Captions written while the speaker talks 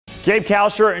Gabe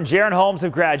Kalsher and Jaron Holmes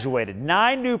have graduated.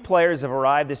 9 new players have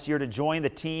arrived this year to join the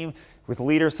team with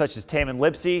leaders such as Taman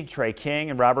Lipsey, Trey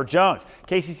King, and Robert Jones.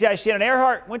 KCCI Shannon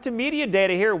Earhart went to Media Day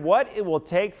to hear what it will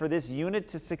take for this unit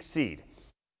to succeed.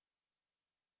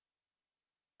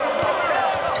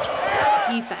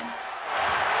 Defense.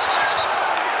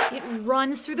 It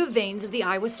runs through the veins of the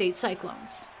Iowa State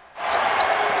Cyclones.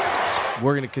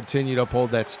 We're going to continue to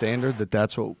uphold that standard,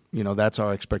 that's what, that's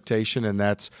our expectation, and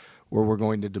that's where we're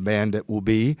going to demand it will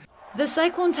be. The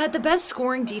Cyclones had the best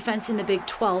scoring defense in the Big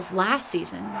 12 last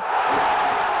season,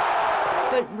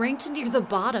 but ranked near the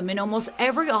bottom in almost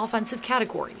every offensive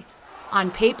category. On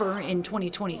paper, in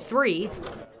 2023,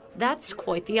 that's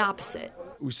quite the opposite.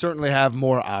 We certainly have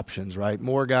more options, right?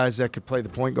 More guys that could play the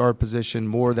point guard position,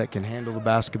 more that can handle the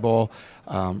basketball,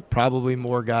 probably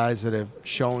more guys that have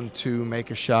shown to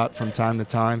make a shot from time to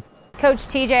time. Coach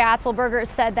TJ Otzelberger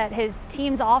said that his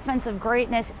team's offensive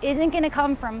greatness isn't going to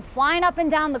come from flying up and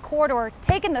down the court or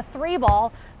taking the 3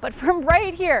 ball, but from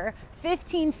right here,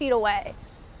 15 feet away.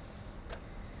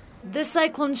 The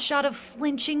Cyclones shot a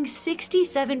flinching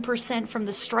 67% from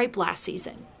the stripe last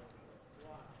season.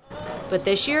 But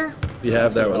this year, we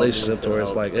have that relationship to where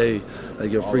it's like, hey,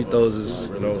 like your free throws is,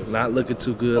 not looking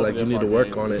too good. Like you need to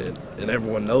work on it, and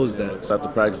everyone knows that. So after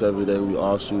practice every day, we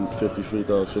all shoot 50 free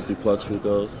throws, 50+ free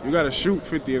throws. You got to shoot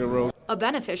 50 in a row. A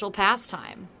beneficial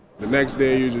pastime. The next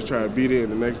day, you just try to beat it,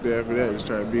 and the next day after that, just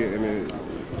try to beat it, and then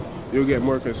you'll get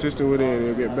more consistent with it, and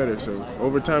you'll get better. So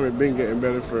over time, it's been getting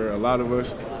better for a lot of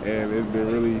us, and it's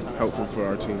been really helpful for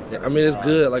our team. I mean, it's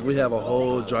good. Like we have a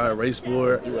whole dry erase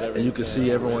board, and you can see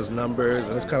everyone's numbers,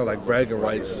 and it's kind of like bragging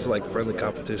rights. It's like friendly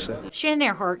competition. Shannon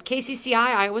Earhart, KCCI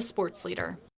Iowa Sports Leader.